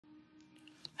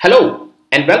Hello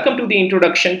and welcome to the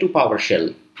introduction to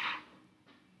PowerShell.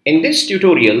 In this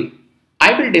tutorial,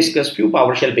 I will discuss few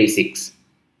PowerShell basics.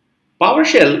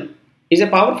 PowerShell is a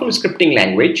powerful scripting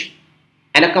language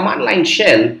and a command line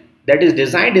shell that is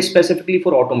designed specifically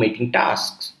for automating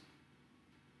tasks.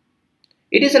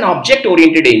 It is an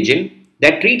object-oriented engine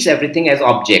that treats everything as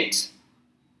objects.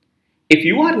 If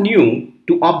you are new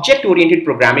to object-oriented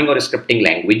programming or scripting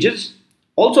languages,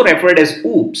 also referred as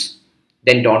OOPs,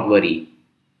 then don't worry.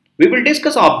 We will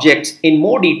discuss objects in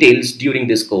more details during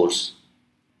this course.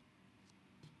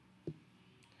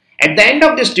 At the end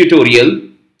of this tutorial,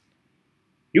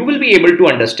 you will be able to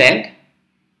understand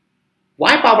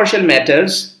why PowerShell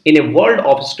matters in a world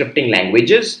of scripting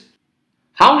languages,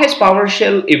 how has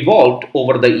PowerShell evolved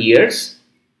over the years,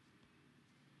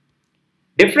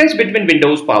 difference between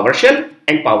Windows PowerShell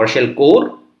and PowerShell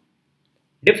Core,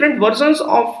 different versions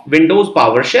of Windows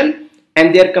PowerShell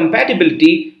and their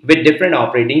compatibility with different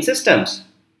operating systems.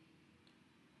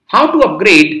 How to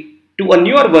upgrade to a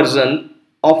newer version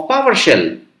of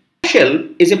PowerShell.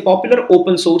 PowerShell is a popular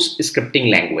open source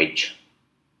scripting language.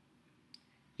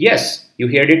 Yes, you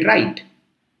heard it right.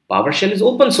 PowerShell is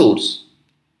open source.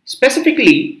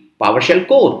 Specifically, PowerShell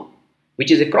Core,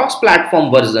 which is a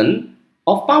cross-platform version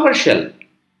of PowerShell.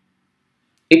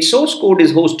 Its source code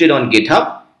is hosted on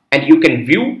GitHub and you can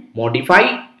view,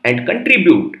 modify and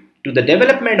contribute to the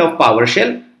development of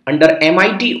PowerShell under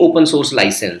MIT open source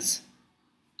license.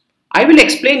 I will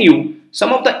explain you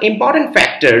some of the important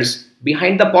factors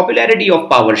behind the popularity of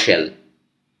PowerShell.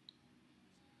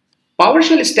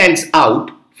 PowerShell stands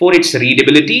out for its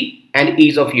readability and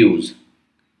ease of use.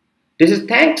 This is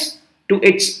thanks to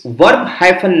its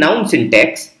verb-noun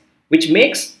syntax, which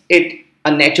makes it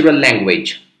a natural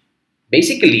language.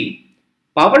 Basically,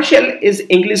 PowerShell is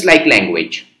English-like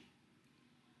language.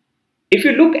 If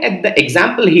you look at the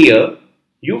example here,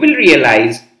 you will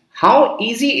realize how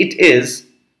easy it is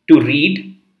to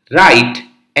read, write,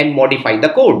 and modify the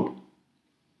code.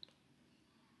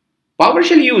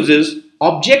 PowerShell uses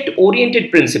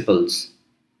object-oriented principles.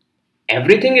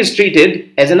 Everything is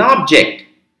treated as an object,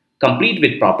 complete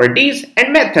with properties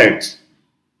and methods.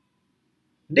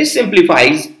 This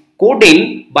simplifies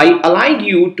coding by allowing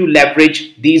you to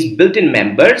leverage these built-in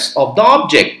members of the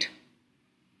object.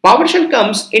 PowerShell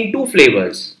comes in two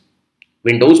flavors,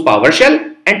 Windows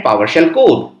PowerShell and PowerShell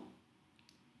Core.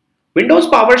 Windows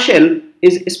PowerShell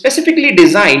is specifically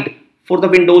designed for the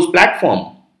Windows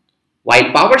platform, while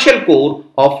PowerShell Core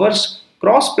offers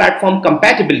cross-platform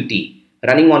compatibility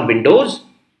running on Windows,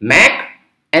 Mac,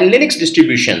 and Linux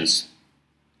distributions.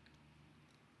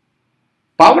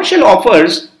 PowerShell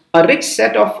offers a rich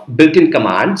set of built-in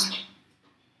commands,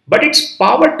 but its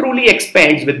power truly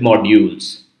expands with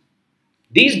modules.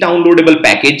 These downloadable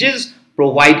packages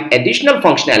provide additional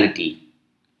functionality,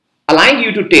 allowing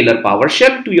you to tailor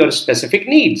PowerShell to your specific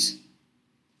needs.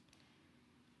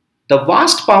 The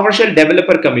vast PowerShell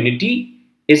developer community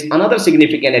is another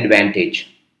significant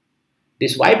advantage.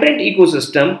 This vibrant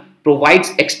ecosystem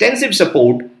provides extensive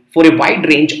support for a wide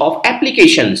range of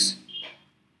applications.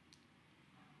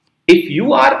 If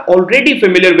you are already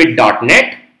familiar with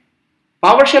 .NET,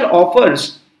 PowerShell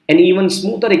offers an even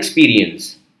smoother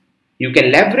experience. You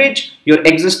can leverage your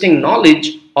existing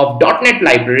knowledge of .NET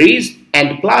libraries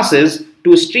and classes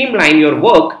to streamline your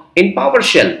work in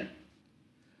PowerShell.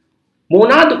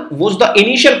 Monad was the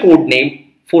initial code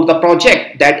name for the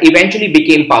project that eventually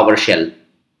became PowerShell.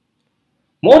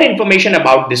 More information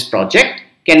about this project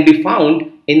can be found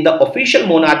in the official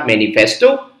Monad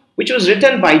manifesto, which was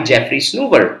written by Jeffrey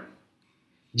Snoover.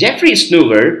 Jeffrey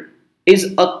Snoover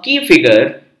is a key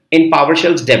figure in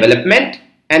PowerShell's development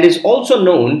and is also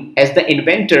known as the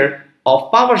inventor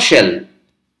of PowerShell.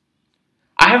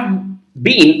 I have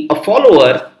been a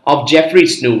follower of Jeffrey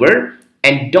Snoover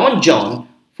and Don John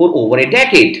for over a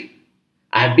decade.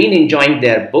 I have been enjoying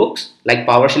their books like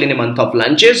PowerShell in a Month of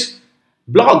Lunches,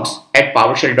 blogs at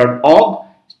PowerShell.org,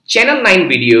 Channel 9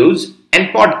 videos,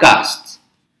 and podcasts.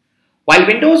 While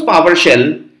Windows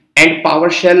PowerShell and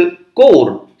PowerShell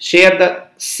Core share the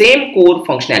same core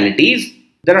functionalities,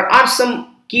 there are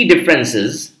some key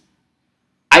differences.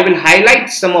 I will highlight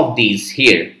some of these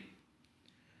here.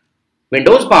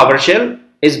 Windows PowerShell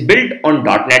is built on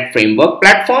 .NET Framework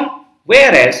platform,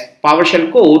 whereas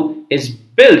PowerShell Core is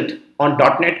built on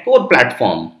 .NET Core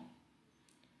platform.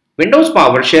 Windows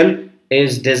PowerShell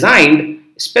is designed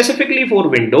specifically for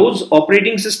Windows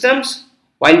operating systems,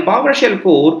 while PowerShell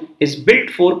Core is built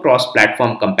for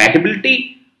cross-platform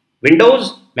compatibility,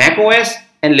 Windows, macOS,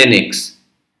 and Linux.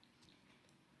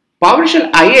 PowerShell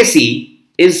ISE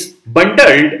is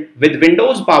bundled with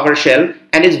Windows PowerShell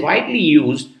and is widely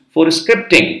used for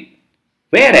scripting,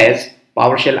 whereas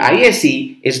PowerShell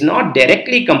ISE is not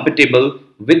directly compatible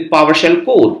with PowerShell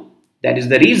Core. That is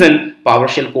the reason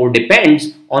PowerShell Core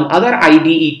depends on other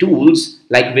IDE tools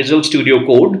like Visual Studio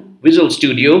Code, Visual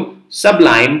Studio,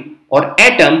 Sublime, or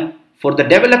Atom for the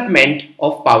development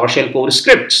of PowerShell Core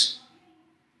scripts.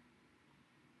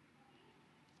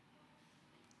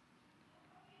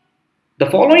 The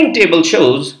following table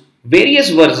shows various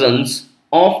versions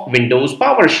of Windows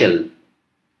PowerShell.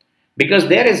 Because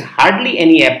there is hardly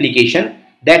any application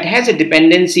that has a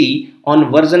dependency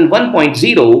on version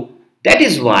 1.0, that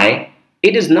is why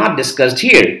it is not discussed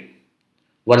here.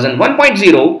 Version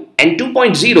 1.0 and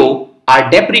 2.0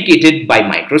 are deprecated by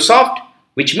Microsoft,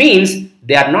 which means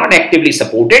they are not actively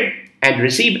supported and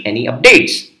receive any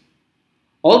updates.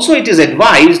 Also, it is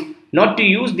advised not to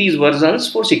use these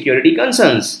versions for security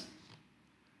concerns.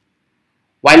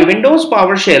 While Windows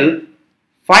PowerShell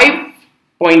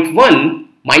 5.1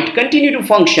 might continue to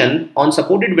function on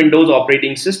supported Windows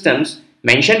operating systems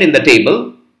mentioned in the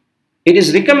table, it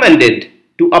is recommended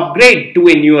to upgrade to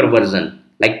a newer version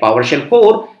like PowerShell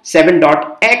Core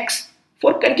 7.x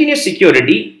for continuous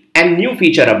security and new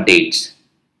feature updates.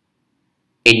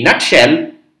 In a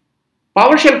nutshell,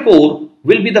 PowerShell Core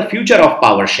will be the future of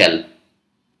PowerShell.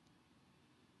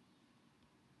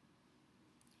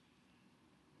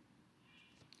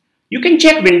 You can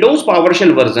check Windows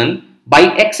PowerShell version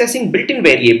by accessing built-in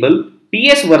variable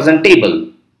PS version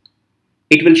table.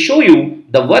 It will show you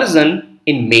the version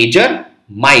in major,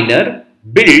 minor,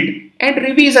 build and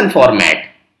revision format,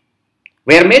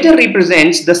 where major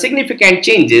represents the significant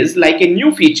changes like a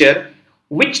new feature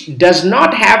which does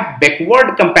not have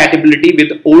backward compatibility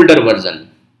with older version.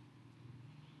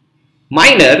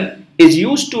 Minor is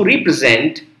used to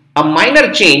represent a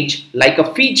minor change like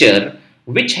a feature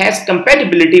which has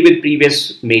compatibility with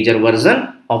previous major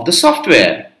version of the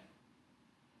software.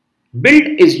 Build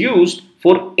is used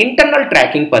for internal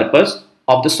tracking purpose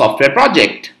of the software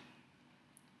project.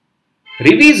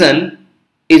 Revision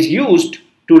is used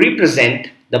to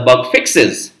represent the bug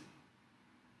fixes.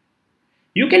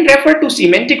 You can refer to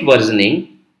semantic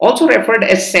versioning, also referred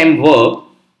as SEMver,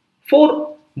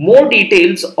 for more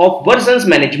details of versions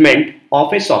management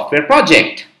of a software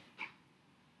project.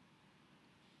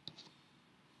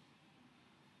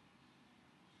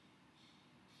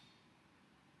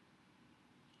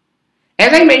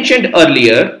 As I mentioned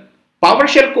earlier,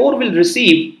 PowerShell Core will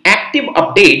receive active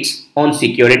updates on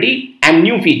security and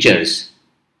new features.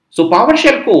 So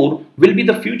PowerShell Core will be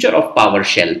the future of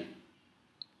PowerShell.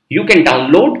 You can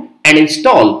download and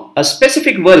install a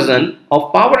specific version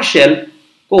of PowerShell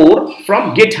Core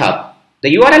from GitHub.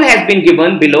 The URL has been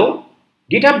given below,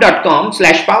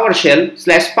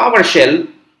 github.com/PowerShell/PowerShell,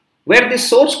 where the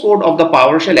source code of the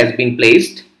PowerShell has been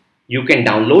placed. You can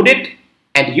download it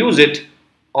and use it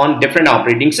on different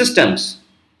operating systems.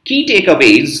 Key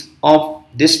takeaways of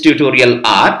this tutorial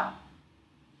are: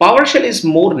 PowerShell is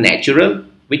more natural,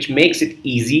 which makes it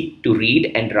easy to read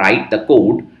and write the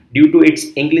code due to its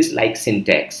English-like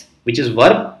syntax, which is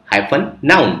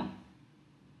verb-noun.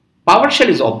 PowerShell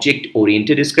is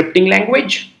object-oriented scripting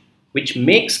language, which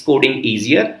makes coding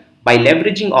easier by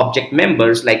leveraging object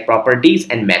members like properties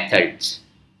and methods.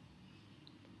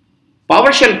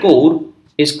 PowerShell Core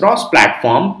is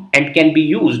cross-platform and can be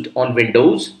used on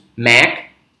Windows,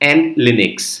 Mac, and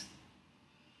Linux.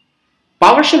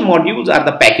 PowerShell modules are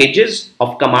the packages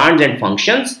of commands and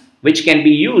functions which can be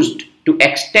used to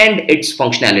extend its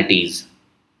functionalities.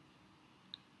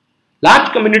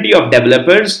 Large community of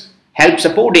developers help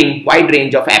supporting wide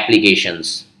range of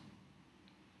applications.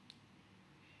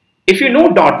 If you know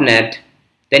 .NET,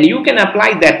 then you can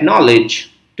apply that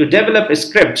knowledge to develop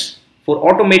scripts for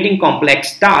automating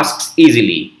complex tasks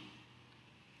easily.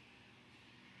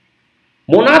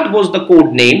 Monad was the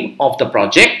code name of the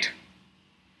project.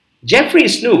 Jeffrey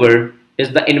Snover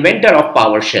is the inventor of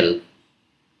PowerShell.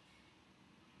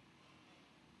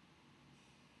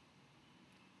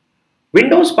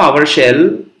 Windows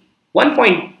PowerShell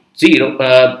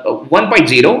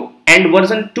 1.0 and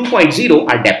version 2.0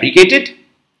 are deprecated.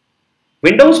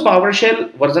 Windows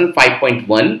PowerShell version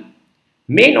 5.1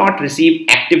 may not receive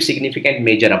active significant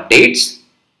major updates.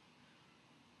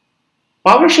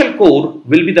 PowerShell Core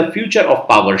will be the future of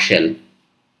PowerShell.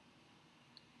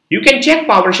 You can check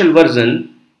PowerShell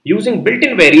version using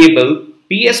built-in variable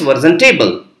PS version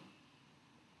table.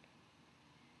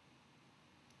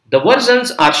 The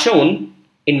versions are shown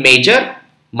in major,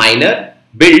 minor,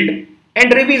 build,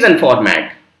 and revision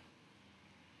format.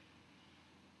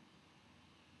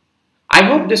 I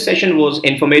hope this session was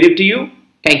informative to you.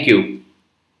 Thank you.